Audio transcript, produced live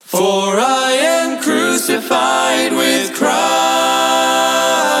For I am crucified with Christ,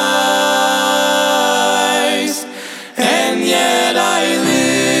 and yet I live.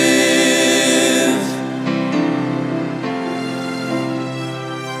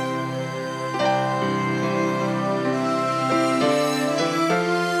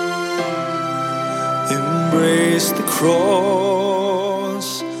 Embrace the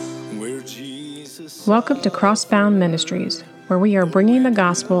cross where Jesus... Welcome to Crossbound Ministries, where we are bringing the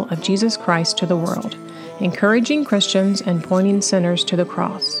gospel of Jesus Christ to the world, encouraging Christians and pointing sinners to the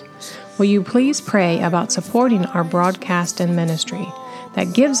cross. Will you please pray about supporting our broadcast and ministry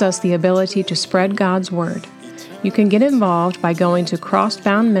that gives us the ability to spread God's word? You can get involved by going to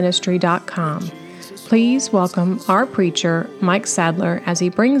crossboundministry.com. Please welcome our preacher, Mike Sadler, as he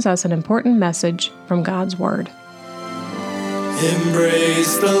brings us an important message from God's word.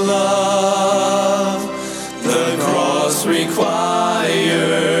 Embrace the love the cross requires.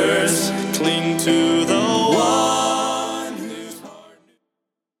 Cling to the one whose heart...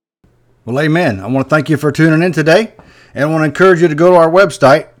 Well, amen. I want to thank you for tuning in today. And I want to encourage you to go to our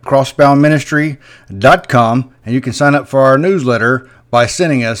website, crossboundministry.com, and you can sign up for our newsletter by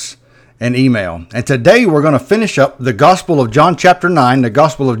sending us an email. And today we're going to finish up the Gospel of John chapter 9, the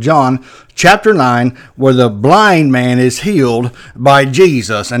Gospel of John chapter 9, where the blind man is healed by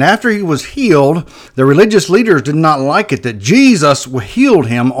Jesus. And after he was healed, the religious leaders did not like it that Jesus healed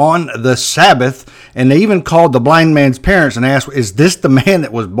him on the Sabbath. And they even called the blind man's parents and asked, is this the man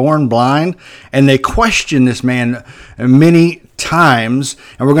that was born blind? And they questioned this man many times.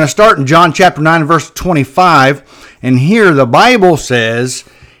 And we're going to start in John chapter 9, verse 25. And here the Bible says,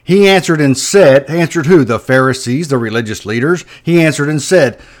 he answered and said, answered who? The Pharisees, the religious leaders. He answered and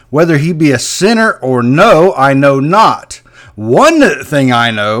said, whether he be a sinner or no, I know not. One thing I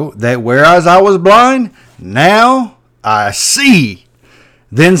know, that whereas I was blind, now I see.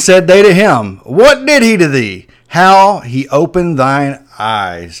 Then said they to him, what did he to thee? How he opened thine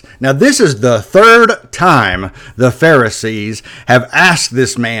eyes. Now this is the third time the Pharisees have asked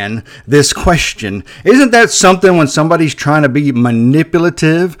this man this question. Isn't that something when somebody's trying to be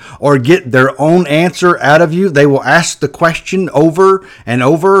manipulative or get their own answer out of you? They will ask the question over and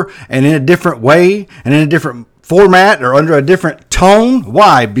over and in a different way and in a different format or under a different tone.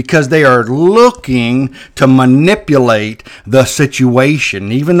 Why? Because they are looking to manipulate the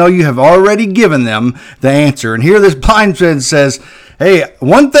situation, even though you have already given them the answer. And here this blind man says, hey,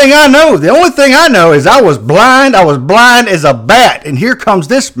 one thing I know, the only thing I know is I was blind as a bat. And here comes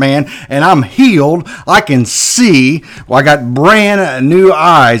this man, and I'm healed. I can see. Well, I got brand new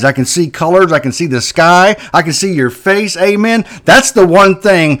eyes. I can see colors. I can see the sky. I can see your face. Amen. That's the one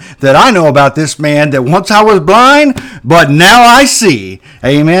thing that I know about this man, that once I was blind, but now I see.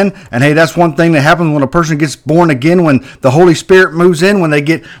 Amen. And hey, that's one thing that happens when a person gets born again, when the Holy Spirit moves in, when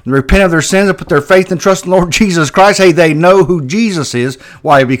they repent of their sins and put their faith and trust in the Lord Jesus Christ. Hey, they know who Jesus is.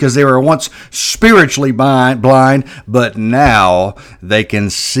 Why? Because they were once spiritually blind, but now they can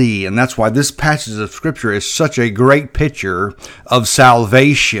see. And that's why this passage of Scripture is such a great picture of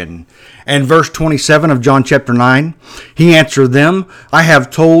salvation. And verse 27 of John chapter 9, he answered them, I have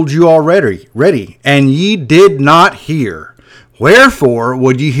told you already, and ye did not hear. Wherefore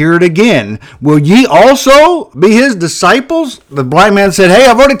would ye hear it again? Will ye also be his disciples? The blind man said, hey,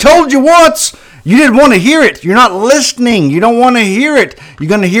 I've already told you once. You didn't want to hear it. You're not listening. You don't want to hear it. You're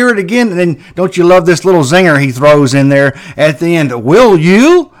going to hear it again. And then don't you love this little zinger he throws in there at the end? Will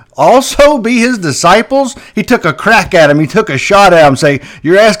you also be his disciples? He took a crack at him. He took a shot at him, say,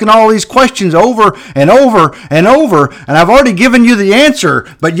 you're asking all these questions over and over and over, and I've already given you the answer,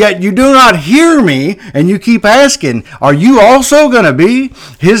 but yet you do not hear me, and you keep asking, are you also going to be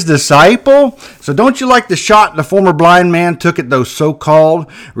his disciple? So don't you like the shot the former blind man took at those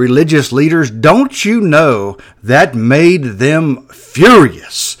so-called religious leaders? Don't you know that made them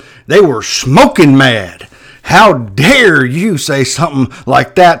furious? They were smoking mad. How dare you say something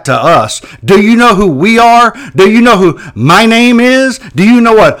like that to us? Do you know who we are? Do you know who my name is? Do you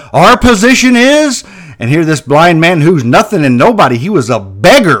know what our position is? And here this blind man who's nothing and nobody, he was a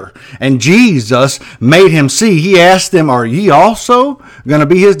beggar. And Jesus made him see. He asked them, are ye also going to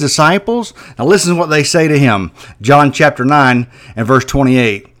be his disciples? Now listen to what they say to him. John chapter 9 and verse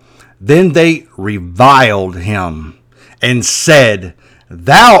 28. Then they reviled him and said,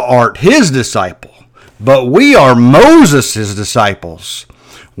 thou art his disciple. But we are Moses' disciples.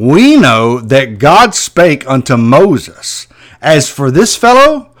 We know that God spake unto Moses. As for this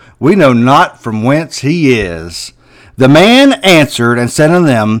fellow, we know not from whence he is. The man answered and said unto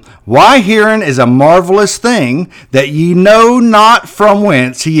them, Why, herein is a marvelous thing, that ye know not from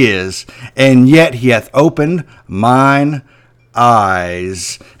whence he is, and yet he hath opened mine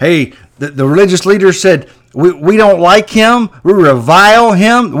eyes. Hey, the religious leaders said, we don't like him. We revile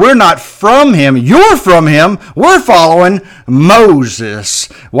him. We're not from him. You're from him. We're following Moses.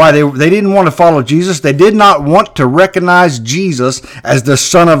 Why? They didn't want to follow Jesus. They did not want to recognize Jesus as the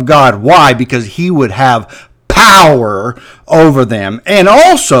Son of God. Why? Because he would have power over them. And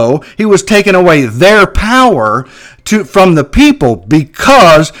also, he was taking away their power from the people,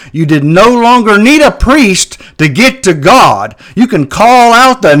 because you did no longer need a priest to get to God. You can call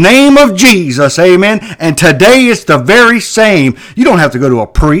out the name of Jesus, amen, and today it's the very same. You don't have to go to a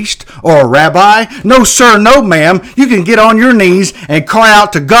priest or a rabbi. No sir, no ma'am. You can get on your knees and cry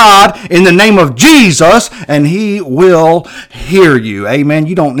out to God in the name of Jesus, and he will hear you, amen.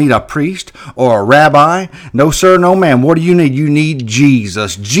 You don't need a priest or a rabbi. No sir, no ma'am. What do you need? You need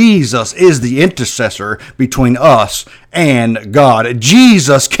Jesus. Jesus is the intercessor between us and God.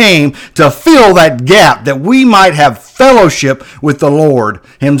 Jesus came to fill that gap that we might have fellowship with the Lord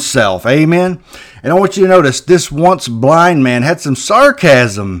himself. Amen. And I want you to notice this once blind man had some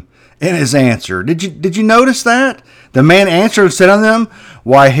sarcasm in his answer. Did you notice that? The man answered and said unto them,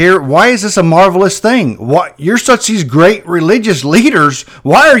 why is this a marvelous thing? You're such these great religious leaders.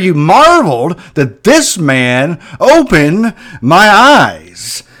 Why are you marveled that this man opened my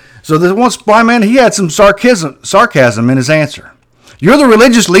eyes? So this once blind man, he had some sarcasm in his answer. You're the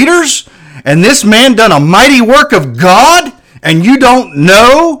religious leaders, and this man done a mighty work of God, and you don't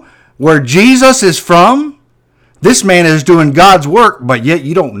know where Jesus is from? This man is doing God's work, but yet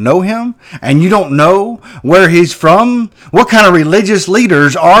you don't know him, and you don't know where he's from? What kind of religious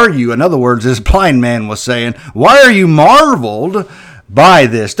leaders are you? In other words, this blind man was saying, why are you marveled by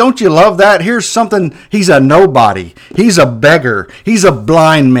this? Don't you love that? Here's something. He's a nobody. He's a beggar. He's a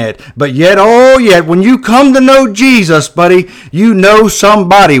blind man. But yet, when you come to know Jesus, buddy, you know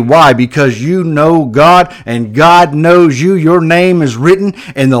somebody. Why? Because you know God, and God knows you. Your name is written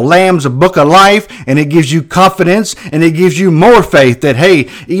in the Lamb's book of life, and it gives you confidence, and it gives you more faith that, hey,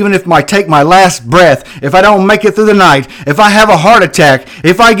 even if I take my last breath, if I don't make it through the night, if I have a heart attack,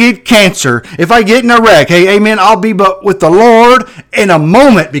 if I get cancer, if I get in a wreck, hey, amen, I'll be but with the Lord in a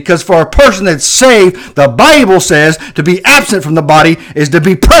moment, because for a person that's saved, the Bible says to be absent from the body is to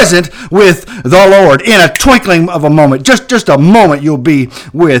be present with the Lord. In a twinkling of a moment, just a moment, you'll be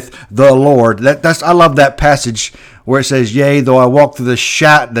with the Lord. I love that passage where it says, yea, though I walk through the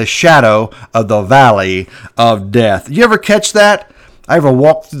shadow of the valley of death. You ever catch that? I ever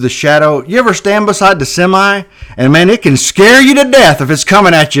walk through the shadow? You ever stand beside the semi? And man, it can scare you to death if it's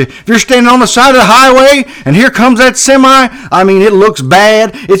coming at you. If you're standing on the side of the highway and here comes that semi, I mean, it looks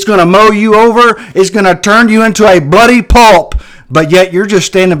bad. It's going to mow you over. It's going to turn you into a bloody pulp. But yet you're just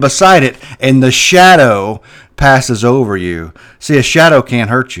standing beside it, and the shadow passes over you. See, a shadow can't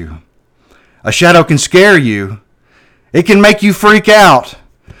hurt you. A shadow can scare you. It can make you freak out,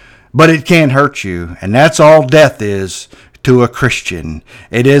 but it can't hurt you. And that's all death is to a Christian.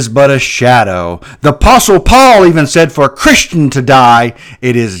 It is but a shadow. The Apostle Paul even said, for a Christian to die,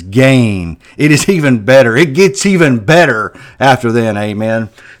 it is gain. It is even better. It gets even better after then. Amen.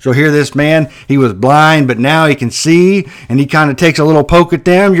 So here this man, he was blind, but now he can see, and he kind of takes a little poke at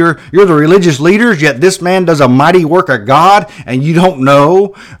them. You're the religious leaders, yet this man does a mighty work of God, and you don't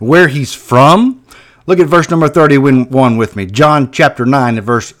know where he's from. Look at verse number 31 with me. John chapter 9 and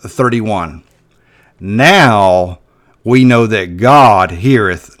verse 31. Now we know that God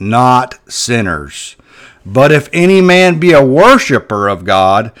heareth not sinners. But if any man be a worshipper of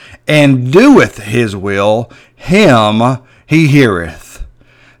God, and doeth his will, him he heareth.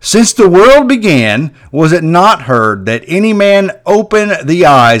 Since the world began, was it not heard that any man opened the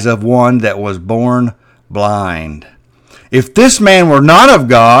eyes of one that was born blind? If this man were not of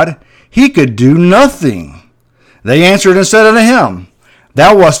God, he could do nothing. They answered and said unto him,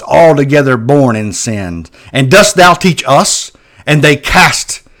 thou wast altogether born in sin, and dost thou teach us? And they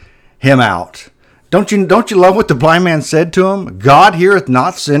cast him out. Don't you love what the blind man said to him? God heareth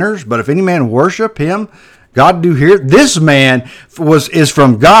not sinners, but if any man worship him, God do hear. This man is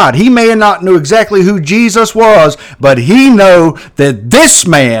from God. He may not know exactly who Jesus was, but he know that this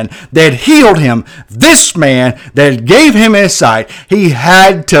man that healed him, this man that gave him his sight, he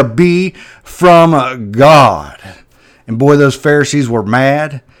had to be from God. And boy, those Pharisees were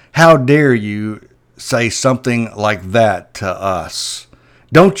mad. How dare you say something like that to us?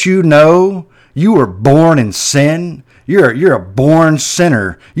 Don't you know you were born in sin? You're a born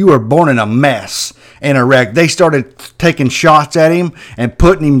sinner. You were born in a mess. in a wreck. They started taking shots at him and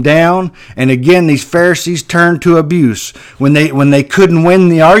putting him down. And again, these Pharisees turned to abuse. When they couldn't win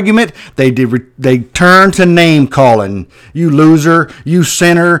the argument, they turned to name calling. You loser, you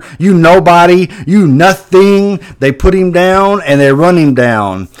sinner, you nobody, you nothing. They put him down and they run him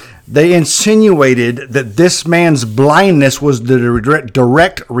down. They insinuated that this man's blindness was the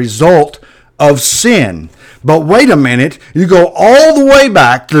direct result of sin. But wait a minute, you go all the way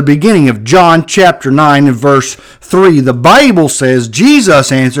back to the beginning of John chapter 9 and verse 3. The Bible says,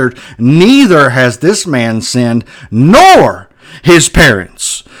 Jesus answered, "Neither has this man sinned, nor his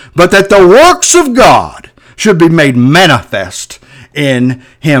parents, but that the works of God should be made manifest in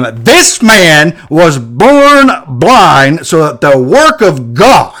him." This man was born blind so that the work of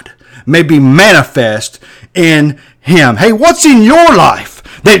God may be manifest in him. Hey, what's in your life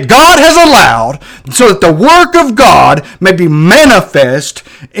that God has allowed so that the work of God may be manifest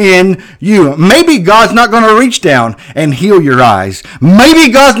in you? Maybe God's not going to reach down and heal your eyes. Maybe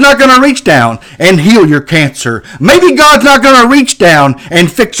God's not going to reach down and heal your cancer. Maybe God's not going to reach down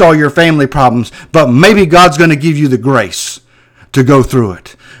and fix all your family problems, but maybe God's going to give you the grace to go through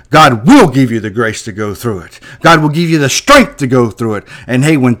it. God will give you the grace to go through it. God will give you the strength to go through it. And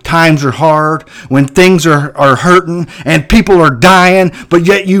hey, when times are hard, when things are hurting and people are dying, but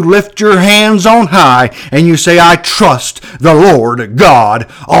yet you lift your hands on high and you say, "I trust the Lord God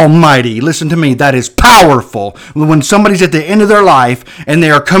Almighty." Listen to me, that is powerful. When somebody's at the end of their life and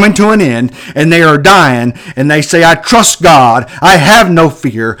they are coming to an end and they are dying and they say, "I trust God. I have no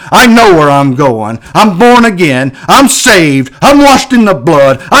fear. I know where I'm going. I'm born again. I'm saved. I'm washed in the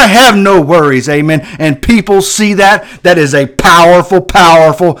blood. I have no worries," amen. And people see that. That is a powerful,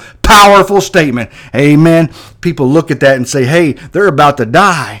 powerful, powerful statement, amen. People look at that and say, hey, they're about to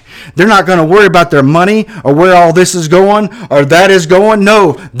die. They're not going to worry about their money or where all this is going or that is going.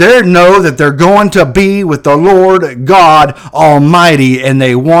 No, they know that they're going to be with the Lord God Almighty, and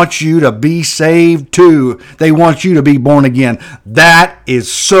they want you to be saved too. They want you to be born again. That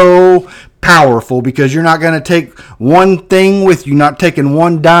is so powerful, because you're not going to take one thing with you, not taking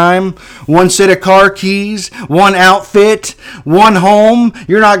one dime, one set of car keys, one outfit, one home.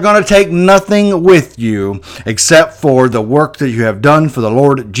 You're not going to take nothing with you except for the work that you have done for the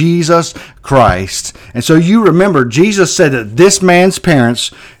Lord Jesus Christ. And so you remember, Jesus said that this man's parents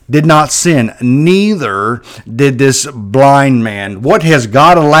did not sin, neither did this blind man. What has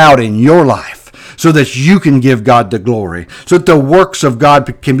God allowed in your life so that you can give God the glory, so that the works of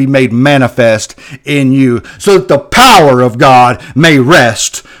God can be made manifest in you, so that the power of God may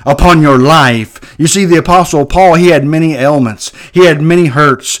rest upon your life? You see, the Apostle Paul, he had many ailments. He had many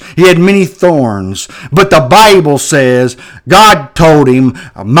hurts. He had many thorns. But the Bible says, God told him,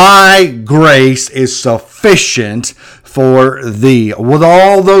 "My grace is sufficient for thee." With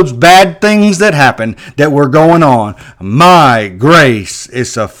all those bad things that happened, that were going on, my grace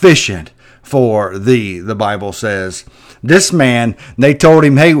is sufficient for thee, the Bible says. This man, they told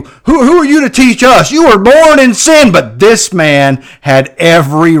him, hey, who are you to teach us? You were born in sin. But this man had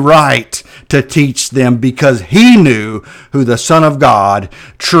every right to teach them, because he knew who the Son of God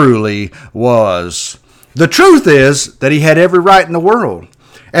truly was. The truth is that he had every right in the world.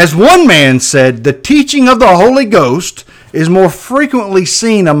 As one man said, the teaching of the Holy Ghost is more frequently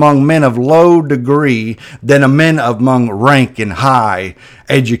seen among men of low degree than men among rank and high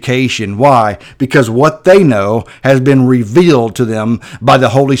education. Why? Because what they know has been revealed to them by the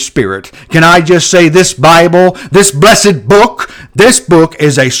Holy Spirit. Can I just say, this Bible, this blessed book, this book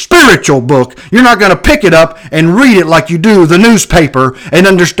is a spiritual book. You're not going to pick it up and read it like you do the newspaper and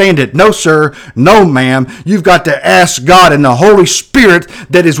understand it. No, sir. No, ma'am. You've got to ask God, and the Holy Spirit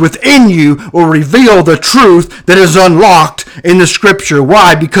that is within you will reveal the truth that is unlocked in the Scripture.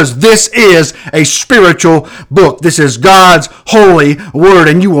 Why? Because this is a spiritual book. This is God's holy word,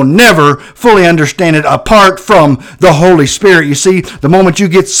 and you will never fully understand it apart from the Holy Spirit. You see, the moment you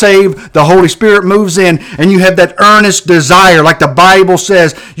get saved, the Holy Spirit moves in, and you have that earnest desire. Like the Bible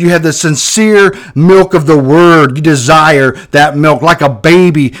says, you have the sincere milk of the Word. You desire that milk like a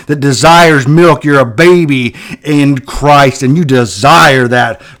baby that desires milk. You're a baby in Christ, and you desire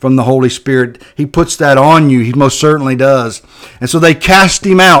that from the Holy Spirit. He puts that on you. He most certainly does. And so they cast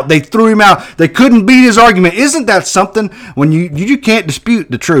him out. They threw him out. They couldn't beat his argument. Isn't that something? When you can't dispute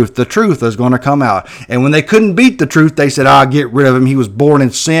the truth is going to come out. And when they couldn't beat the truth, they said, get rid of him. He was born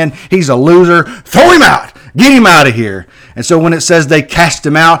in sin. He's a loser. Throw him out. Get him out of here. And so when it says they cast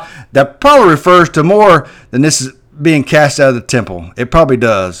him out, that probably refers to more than this is being cast out of the temple. It probably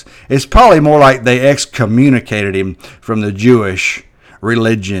does. It's probably more like they excommunicated him from the Jewish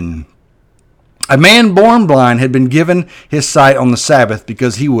religion. A man born blind had been given his sight on the Sabbath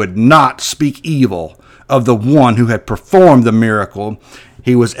because he would not speak evil of the one who had performed the miracle.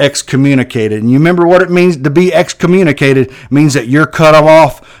 He was excommunicated. And you remember what it means to be excommunicated? It means that you're cut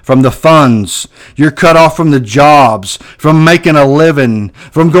off from the funds. You're cut off from the jobs, from making a living,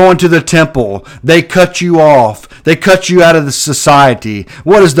 from going to the temple. They cut you off. They cut you out of the society.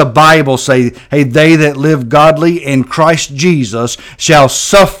 What does the Bible say? Hey, they that live godly in Christ Jesus shall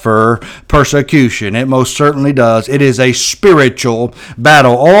suffer persecution. It most certainly does. It is a spiritual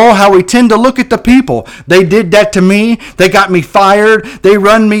battle. Oh, how we tend to look at the people. They did that to me. They got me fired. They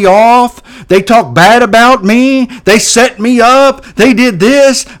run me off. They talk bad about me. They set me up. They did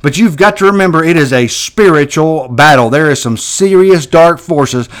this. But you've got to remember, it is a spiritual battle. There is some serious dark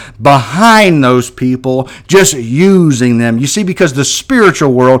forces behind those people, just using them. You see, because the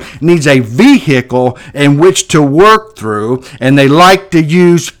spiritual world needs a vehicle in which to work through, and they like to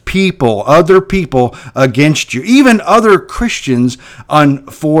use people, other people against you. Even other Christians,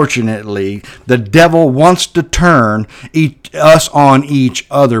 unfortunately. The devil wants to turn us on each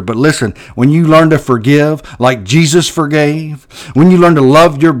other. But listen, when you learn to forgive like Jesus forgave, when you learn to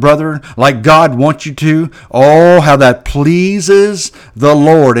love your brother like God wants you to, oh, how that pleases the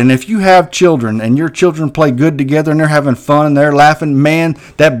Lord. And if you have children and your children play good together and they're having fun and they're laughing, man,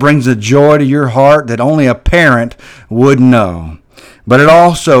 that brings a joy to your heart that only a parent would know. But it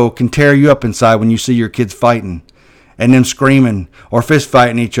also can tear you up inside when you see your kids fighting and them screaming or fist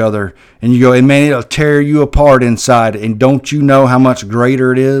fighting each other. And you go, and man, it'll tear you apart inside. And don't you know how much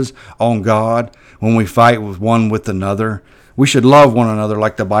greater it is on God when we fight with one with another? We should love one another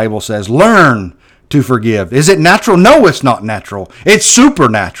like the Bible says. Learn to forgive. Is it natural? No, it's not natural. It's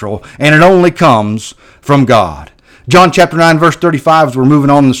supernatural, and it only comes from God. John chapter 9, verse 35, as we're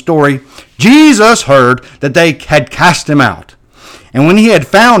moving on in the story, Jesus heard that they had cast him out. And when he had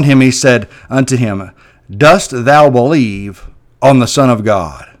found him, he said unto him, Dost thou believe on the Son of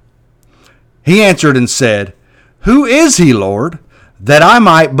God? He answered and said, Who is he, Lord, that I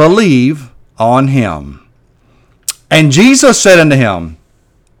might believe on him? And Jesus said unto him,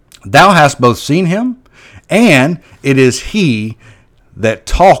 Thou hast both seen him, and it is he that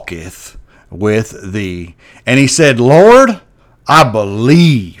talketh with thee. And he said, Lord, I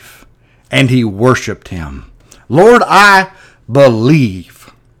believe. And he worshiped him. Lord, I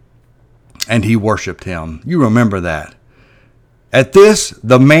believe. And he worshiped him. You remember that. At this,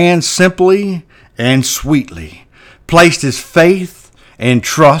 the man simply and sweetly placed his faith and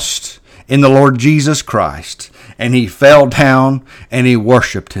trust in the Lord Jesus Christ. And he fell down and he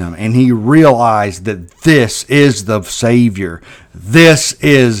worshiped him. And he realized that this is the Savior. This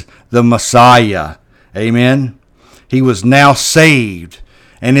is the Messiah. Amen. He was now saved.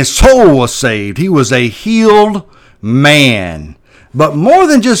 And his soul was saved. He was a healed man. But more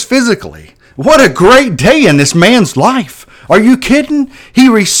than just physically. What a great day in this man's life. Are you kidding? He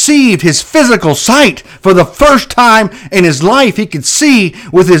received his physical sight for the first time in his life. He could see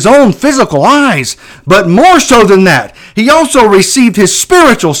with his own physical eyes. But more so than that, he also received his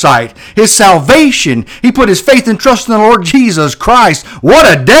spiritual sight, his salvation. He put his faith and trust in the Lord Jesus Christ. What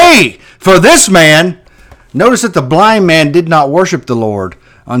a day for this man. Notice that the blind man did not worship the Lord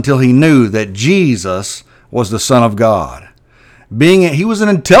until he knew that Jesus was the Son of God. He was an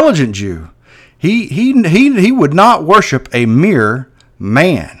intelligent Jew. He would not worship a mere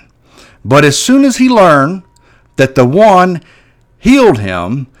man. But as soon as he learned that the one healed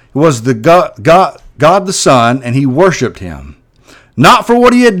him was the God the Son, and he worshiped him, not for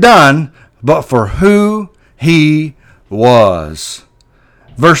what he had done, but for who he was.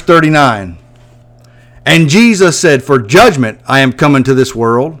 Verse 39, And Jesus said, For judgment I am come into this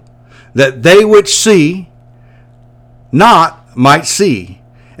world, that they which see not might see,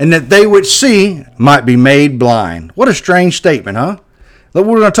 and that they which see might be made blind. What a strange statement, huh? We're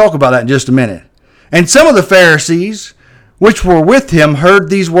going to talk about that in just a minute. And some of the Pharisees which were with him heard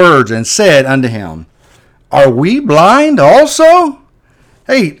these words and said unto him, Are we blind also?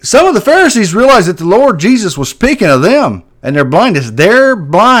 Hey, some of the Pharisees realized that the Lord Jesus was speaking of them and their blindness. They're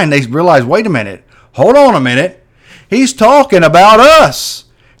blind. They realized, wait a minute. Hold on a minute. He's talking about us.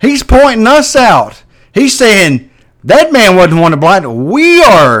 He's pointing us out. He's saying, that man wasn't one of blind. We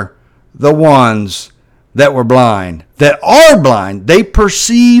are the ones that were blind, that are blind. They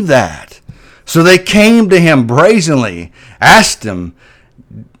perceive that. So they came to him brazenly, asked him,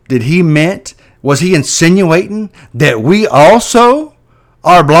 was he insinuating that we also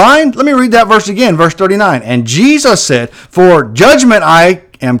are blind? Let me read that verse again, verse 39. And Jesus said, For judgment I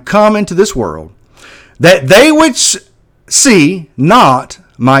am come into this world, that they which see not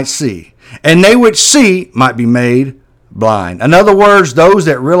might see, and they which see might be made blind. In other words, those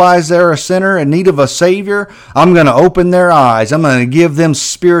that realize they're a sinner in need of a Savior, I'm going to open their eyes. I'm going to give them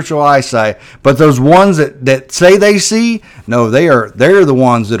spiritual eyesight. But those ones that say they see, no, they're the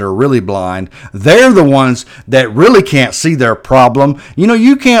ones that are really blind. They're the ones that really can't see their problem. You know,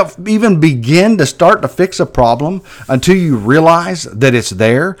 you can't even begin to start to fix a problem until you realize that it's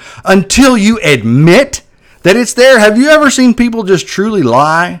there, until you admit that it's there. Have you ever seen people just truly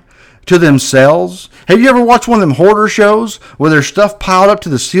lie to themselves? Have you ever watched one of them hoarder shows where there's stuff piled up to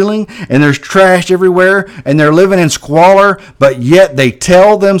the ceiling and there's trash everywhere and they're living in squalor, but yet they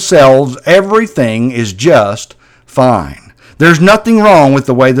tell themselves everything is just fine? There's nothing wrong with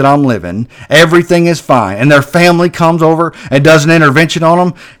the way that I'm living. Everything is fine. And their family comes over and does an intervention on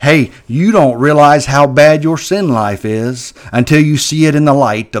them. Hey, you don't realize how bad your sin life is until you see it in the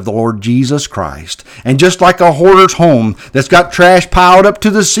light of the Lord Jesus Christ. And just like a hoarder's home that's got trash piled up to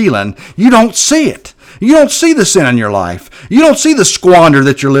the ceiling, you don't see it. You don't see the sin in your life. You don't see the squander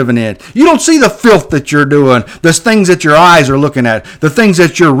that you're living in. You don't see the filth that you're doing, the things that your eyes are looking at, the things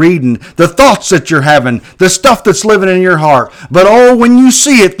that you're reading, the thoughts that you're having, the stuff that's living in your heart. But oh, when you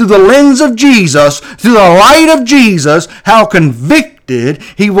see it through the lens of Jesus, through the light of Jesus, how convicted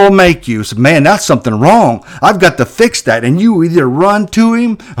He will make you. So, man, that's something wrong. I've got to fix that. And you either run to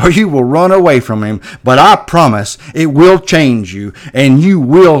Him or you will run away from Him. But I promise it will change you and you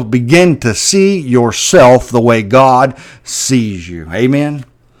will begin to see yourself the way God sees you. Amen.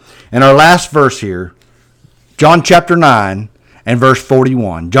 And our last verse here, John chapter 9 and verse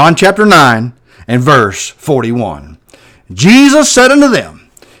 41. John chapter 9 and verse 41. Jesus said unto them,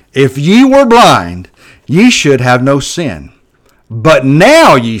 If ye were blind, ye should have no sin. But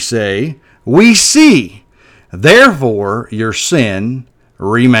now ye say, We see, therefore your sin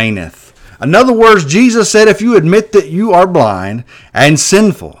remaineth. In other words, Jesus said, if you admit that you are blind and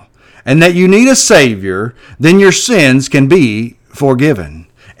sinful, and that you need a Savior, then your sins can be forgiven,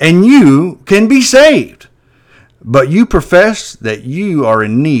 and you can be saved. But you profess that you are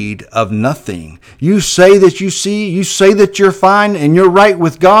in need of nothing. You say that you see, you say that you're fine and you're right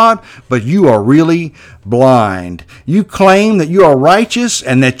with God, but you are really blind. You claim that you are righteous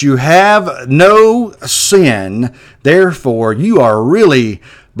and that you have no sin. Therefore, you are really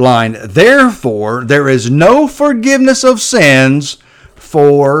blind. Therefore, there is no forgiveness of sins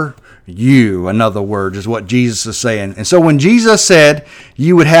for you. In other words, is what Jesus is saying. And so when Jesus said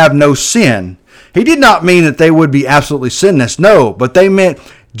you would have no sin, He did not mean that they would be absolutely sinless. No, but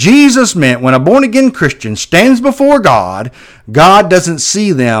Jesus meant when a born-again Christian stands before God, God doesn't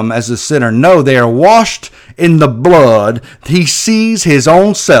see them as a sinner. No, they are washed in the blood. He sees His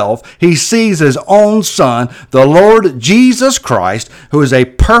own self. He sees His own Son, the Lord Jesus Christ, who is a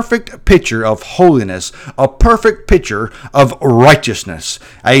perfect picture of holiness, a perfect picture of righteousness.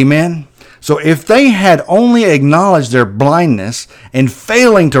 Amen. So if they had only acknowledged their blindness and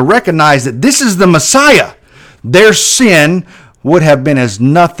failing to recognize that this is the Messiah, their sin would have been as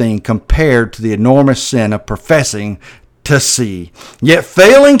nothing compared to the enormous sin of professing to see, yet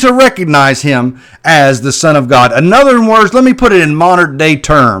failing to recognize Him as the Son of God. In other words, let me put it in modern day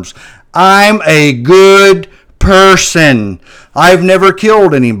terms. I'm a good person. I've never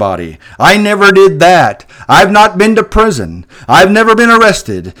killed anybody. I never did that. I've not been to prison. I've never been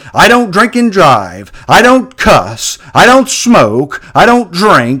arrested. I don't drink and drive. I don't cuss. I don't smoke. I don't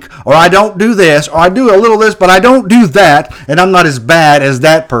drink. Or I don't do this. Or I do a little this, but I don't do that. And I'm not as bad as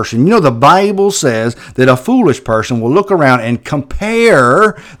that person. You know, the Bible says that a foolish person will look around and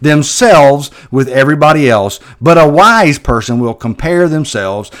compare themselves with everybody else. But a wise person will compare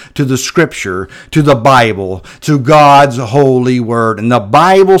themselves to the Scripture, to the Bible, to God's holy word. And the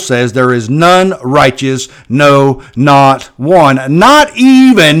Bible says there is none righteous, no, not one. Not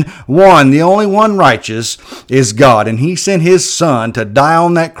even one. The only one righteous is God. And He sent His Son to die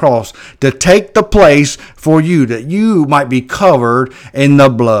on that cross to take the place for you, that you might be covered in the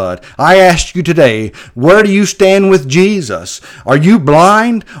blood. I ask you today, where do you stand with Jesus? Are you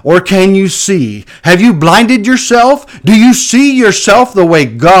blind or can you see? Have you blinded yourself? Do you see yourself the way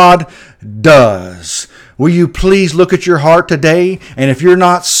God does? Will you please look at your heart today? And if you're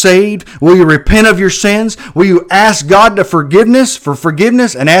not saved, will you repent of your sins? Will you ask God for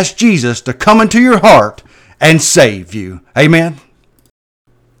forgiveness and ask Jesus to come into your heart and save you? Amen.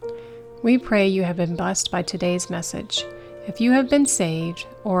 We pray you have been blessed by today's message. If you have been saved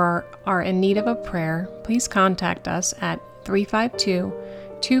or are in need of a prayer, please contact us at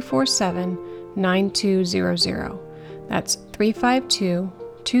 352-247-9200. That's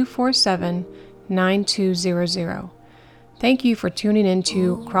 352-247-9200. Thank you for tuning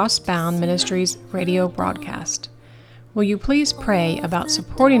into Crossbound Ministries radio broadcast. Will you please pray about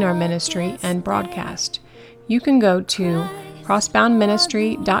supporting our ministry and broadcast? you can go to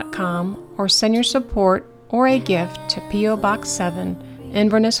crossboundministry.com or send your support or a gift to P.O. Box 7,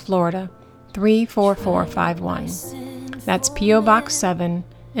 Inverness, Florida, 34451. That's P.O. Box 7,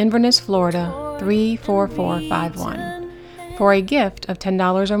 Inverness, Florida, 34451. For a gift of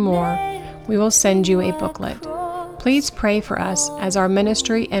 $10 or more, we will send you a booklet. Please pray for us as our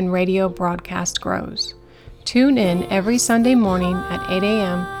ministry and radio broadcast grows. Tune in every Sunday morning at 8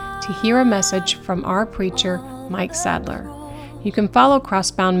 a.m. to hear a message from our preacher, Mike Sadler. You can follow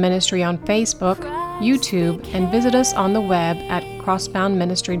Crossbound Ministry on Facebook, YouTube, and visit us on the web at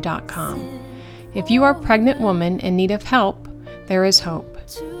crossboundministry.com. If you are a pregnant woman in need of help, there is hope.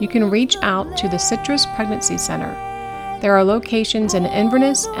 You can reach out to the Citrus Pregnancy Center. There are locations in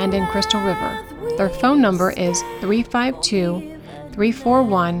Inverness and in Crystal River. Their phone number is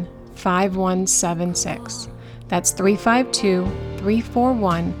 352-341-5176. That's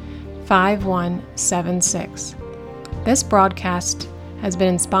 352-341-5176. This broadcast has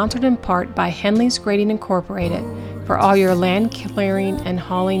been sponsored in part by Henley's Grading Incorporated for all your land clearing and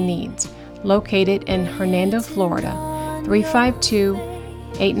hauling needs, located in Hernando, Florida,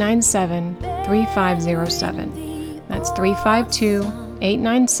 352-897-3507. That's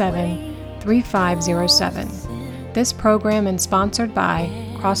 352-897-3507. This program is sponsored by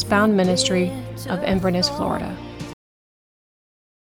Crossbound Ministry of Inverness, Florida.